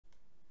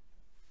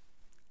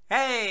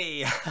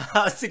Hey!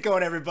 How's it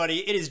going,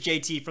 everybody? It is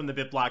JT from the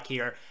BitBlock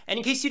here. And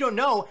in case you don't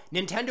know,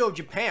 Nintendo of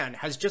Japan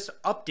has just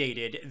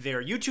updated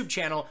their YouTube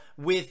channel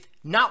with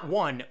not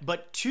one,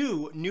 but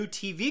two new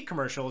TV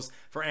commercials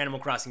for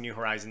Animal Crossing New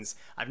Horizons.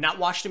 I've not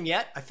watched them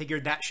yet. I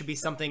figured that should be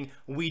something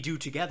we do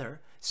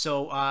together.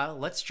 So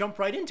let's jump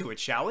right into it,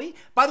 shall we?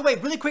 By the way,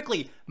 really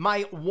quickly,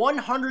 my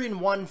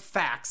 101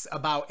 facts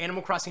about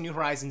Animal Crossing New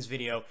Horizons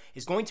video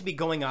is going to be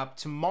going up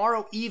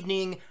tomorrow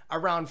evening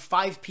around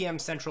 5 p.m.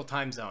 Central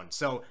Time Zone.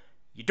 So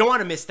you don't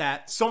want to miss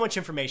that. So much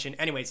information.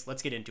 Anyways,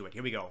 let's get into it.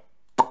 Here we go.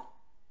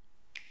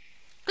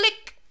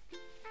 Click.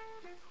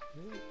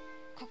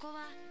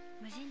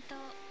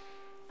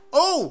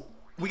 Oh!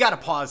 We gotta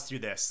pause through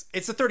this.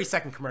 It's a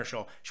 30-second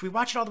commercial. Should we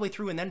watch it all the way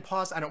through and then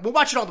pause? I don't. We'll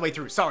watch it all the way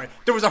through. Sorry.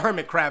 There was a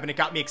hermit crab and it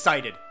got me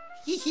excited.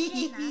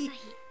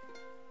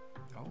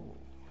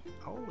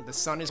 Oh, the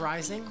sun is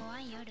rising.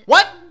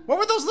 What? What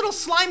were those little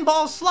slime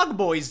ball slug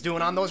boys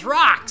doing on those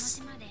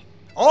rocks?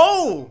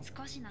 Oh!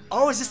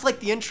 Oh, is this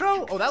like the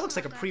intro? Oh, that looks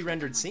like a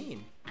pre-rendered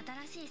scene.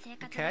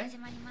 Okay.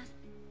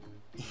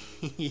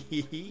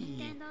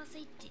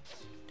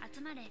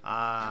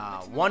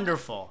 Ah,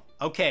 wonderful.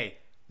 Okay.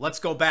 Let's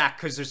go back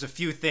because there's a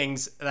few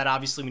things that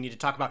obviously we need to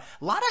talk about.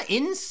 A lot of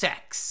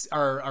insects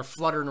are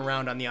fluttering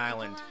around on the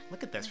island.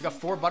 Look at this. We got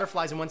 4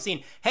 butterflies in one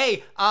scene.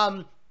 Hey,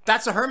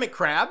 that's a hermit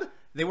crab.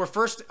 They were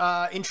first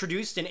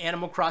introduced in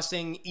Animal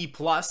Crossing E+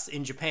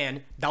 in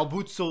Japan.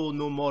 Dalbutsu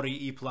no Mori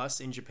E+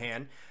 in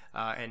Japan.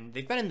 And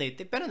they've been in,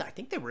 I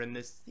think they were in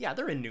this, yeah,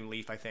 they're in New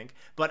Leaf, I think.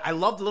 But I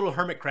love the little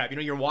hermit crab. You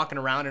know, you're walking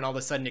around and all of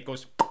a sudden it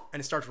goes and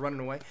it starts running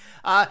away.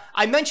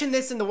 I mentioned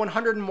this in the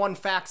 101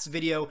 facts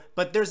video,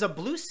 but there's a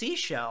blue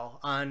seashell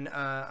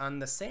on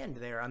the sand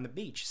there on the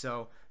beach.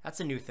 So that's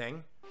a new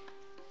thing.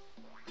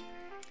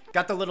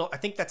 Got the little, I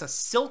think that's a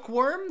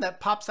silkworm that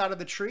pops out of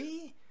the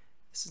tree.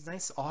 This is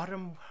nice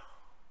autumn.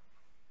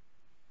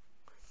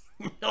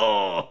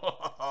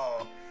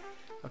 Oh.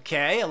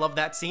 Okay, I love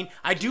that scene.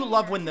 I do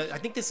love when I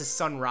think this is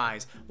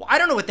sunrise. Well, I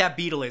don't know what that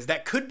beetle is.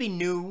 That could be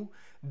new.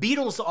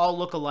 Beetles all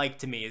look alike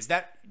to me. Is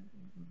that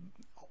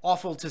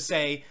awful to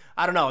say?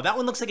 I don't know. That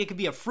one looks like it could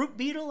be a fruit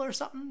beetle or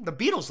something. The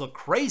beetles look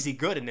crazy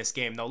good in this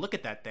game, though. Look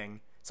at that thing.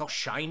 It's all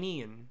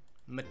shiny and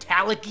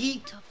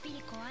metallic-y.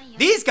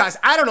 These guys,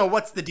 I don't know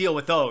what's the deal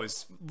with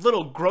those.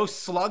 Little gross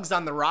slugs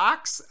on the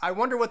rocks. I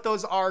wonder what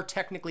those are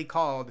technically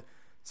called.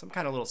 Some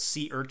kind of little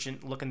sea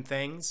urchin-looking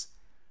things.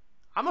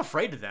 I'm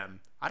afraid of them.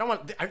 I don't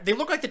want. They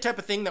look like the type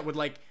of thing that would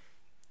like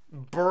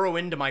burrow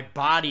into my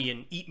body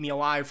and eat me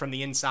alive from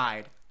the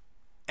inside.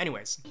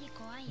 Anyways,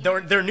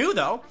 they're new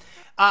though,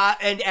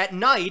 and at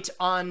night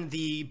on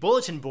the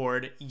bulletin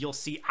board you'll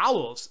see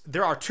owls.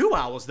 There are 2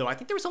 owls though. I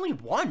think there was only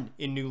 1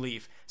 in New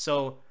Leaf,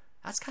 so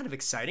that's kind of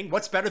exciting.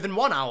 What's better than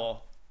 1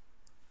 owl?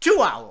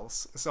 2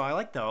 owls. So I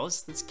like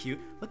those. That's cute.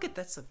 Look at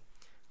that's a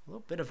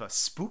little bit of a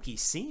spooky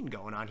scene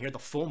going on here. The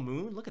full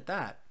moon. Look at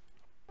that.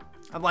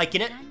 I'm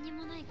liking it.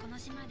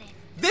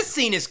 This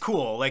scene is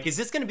cool. Like, is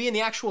this going to be in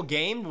the actual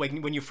game? Like,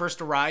 when you first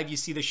arrive, you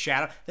see the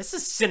shadow. This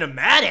is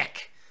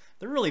cinematic.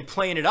 They're really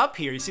playing it up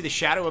here. You see the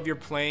shadow of your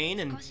plane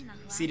and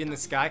see it in the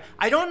sky.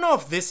 I don't know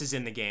if this is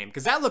in the game,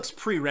 because that looks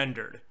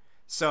pre-rendered.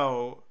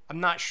 So,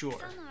 I'm not sure.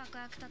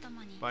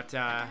 But,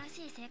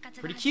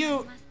 pretty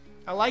cute.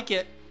 I like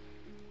it.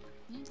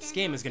 This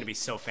game is going to be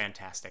so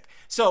fantastic.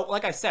 So,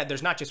 like I said,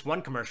 there's not just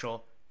 1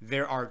 commercial.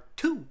 There are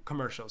 2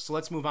 commercials. So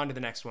let's move on to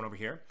the next one over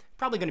here.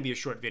 Probably going to be a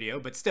short video,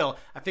 but still,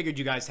 I figured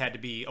you guys had to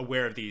be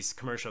aware of these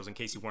commercials in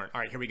case you weren't. All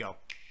right, here we go.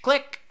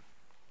 Click!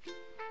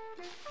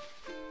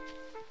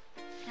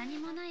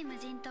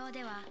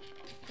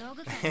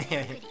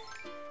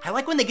 I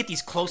like when they get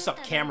these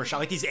close-up camera shots,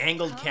 like these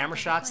angled camera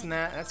shots and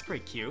that. That's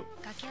pretty cute.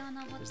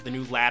 There's the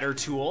new ladder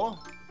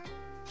tool.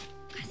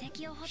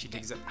 She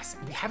digs it.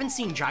 We haven't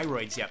seen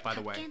gyroids yet, by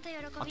the way.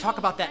 I'll talk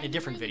about that in a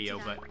different video,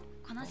 but...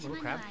 Oh, little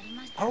crab.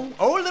 Oh,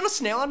 a little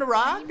snail on the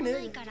rock.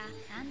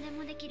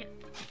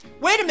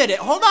 Wait a minute.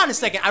 Hold on a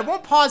second. I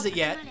won't pause it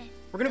yet.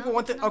 We're going to go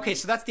one thing. Okay,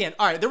 so that's the end.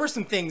 All right, there were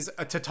some things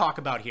to talk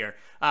about here.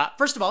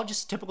 First of all,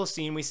 just a typical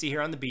scene we see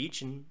here on the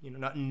beach. And, you know,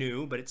 nothing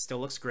new, but it still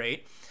looks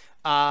great.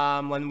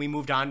 When we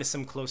moved on to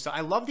some close-up.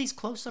 I love these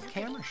close-up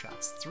camera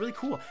shots. It's really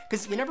cool.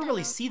 Because you never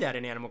really see that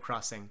in Animal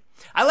Crossing.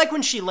 I like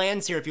when she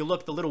lands here. If you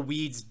look, the little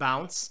weeds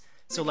bounce.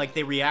 So, like,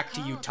 they react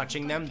to you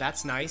touching them.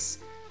 That's nice.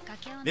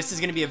 This is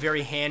going to be a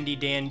very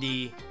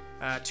handy-dandy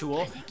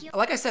tool.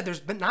 Like I said,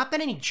 there's not been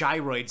any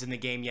gyroids in the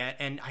game yet,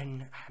 and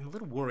I'm a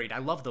little worried. I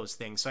love those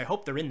things, so I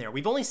hope they're in there.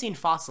 We've only seen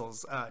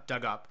fossils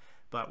dug up,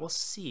 but we'll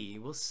see.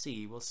 We'll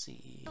see. We'll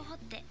see.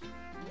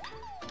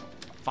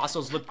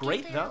 Fossils look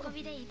great, though.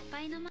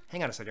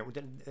 Hang on a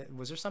second.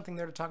 Was there something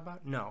there to talk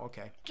about? No.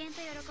 Okay.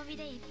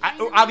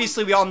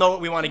 Obviously, we all know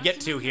what we want to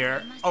get to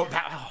here. Oh,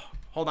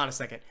 hold on a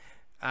second.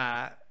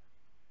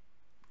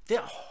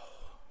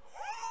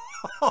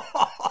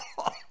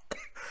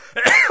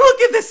 Look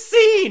at this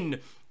scene!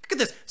 Look at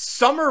this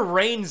summer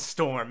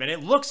rainstorm, and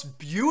it looks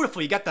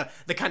beautiful. You got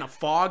the kind of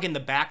fog in the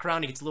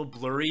background. It gets a little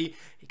blurry.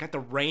 You got the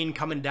rain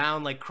coming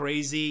down like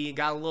crazy. You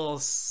got a little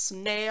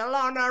snail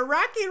on a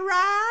rocky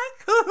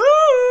rock.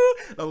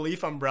 A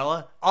leaf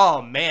umbrella?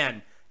 Oh,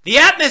 man. The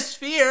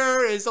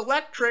atmosphere is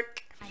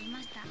electric.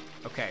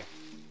 Okay.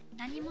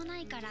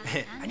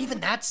 And even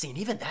that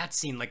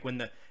scene, like when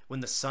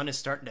the sun is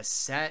starting to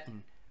set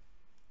and...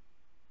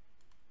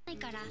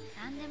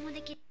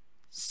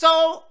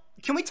 So,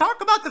 can we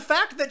talk about the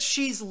fact that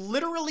she's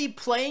literally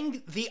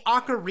playing the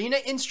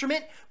ocarina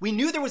instrument? We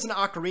knew there was an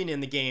ocarina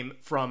in the game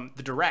from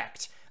the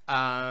Direct.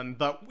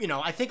 But, you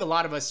know, I think a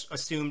lot of us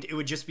assumed it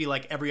would just be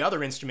like every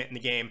other instrument in the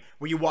game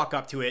where you walk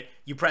up to it,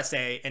 you press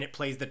A, and it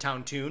plays the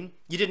town tune.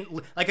 You didn't,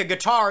 like a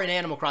guitar in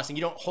Animal Crossing,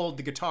 you don't hold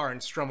the guitar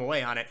and strum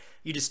away on it.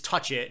 You just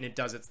touch it and it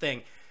does its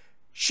thing.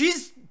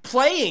 She's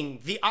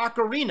playing the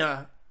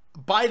ocarina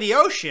by the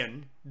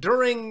ocean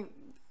during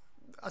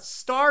a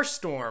star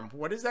storm.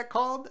 What is that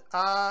called?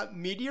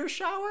 Meteor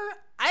shower?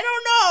 I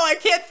don't know. I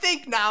can't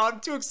think now. I'm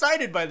too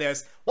excited by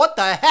this. What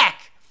the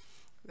heck?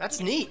 That's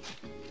neat.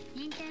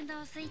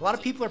 A lot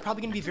of people are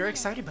probably going to be very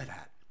excited by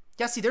that.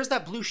 Yeah, see, there's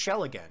that blue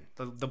shell again.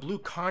 The blue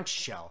conch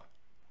shell.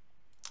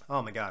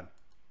 Oh my god.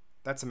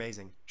 That's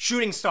amazing.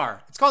 Shooting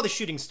Star. It's called the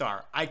Shooting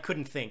Star. I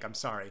couldn't think. I'm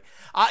sorry.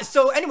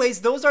 So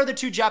anyways, those are the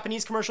two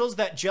Japanese commercials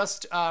that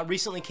just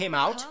recently came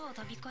out.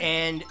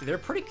 And they're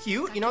pretty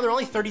cute. You know, they're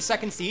only 30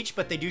 seconds each,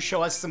 but they do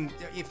show us a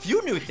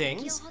few new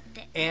things.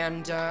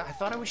 And I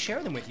thought I would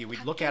share them with you.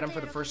 We'd look at them for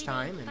the first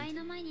time. And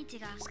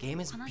this game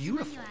is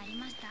beautiful.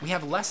 We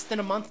have less than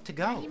a month to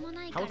go.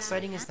 How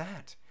exciting is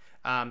that?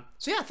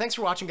 So yeah, thanks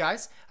for watching,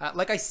 guys.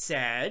 Like I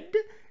said...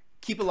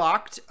 Keep it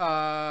locked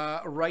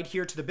right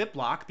here to the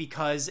BitBlock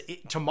because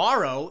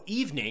tomorrow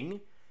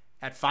evening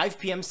at 5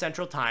 p.m.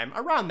 Central Time,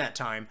 around that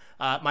time,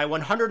 my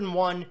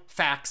 101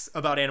 facts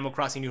about Animal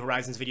Crossing New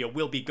Horizons video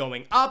will be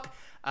going up.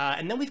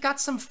 And then we've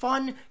got some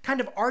fun kind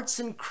of arts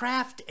and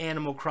craft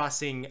Animal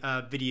Crossing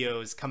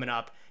videos coming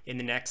up in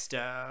the next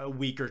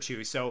week or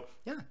two. So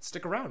yeah,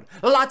 stick around.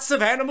 Lots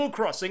of Animal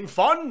Crossing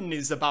fun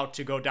is about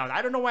to go down.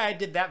 I don't know why I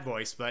did that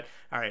voice, but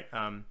all right.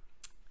 I'll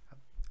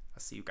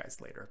see you guys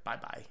later.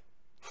 Bye-bye.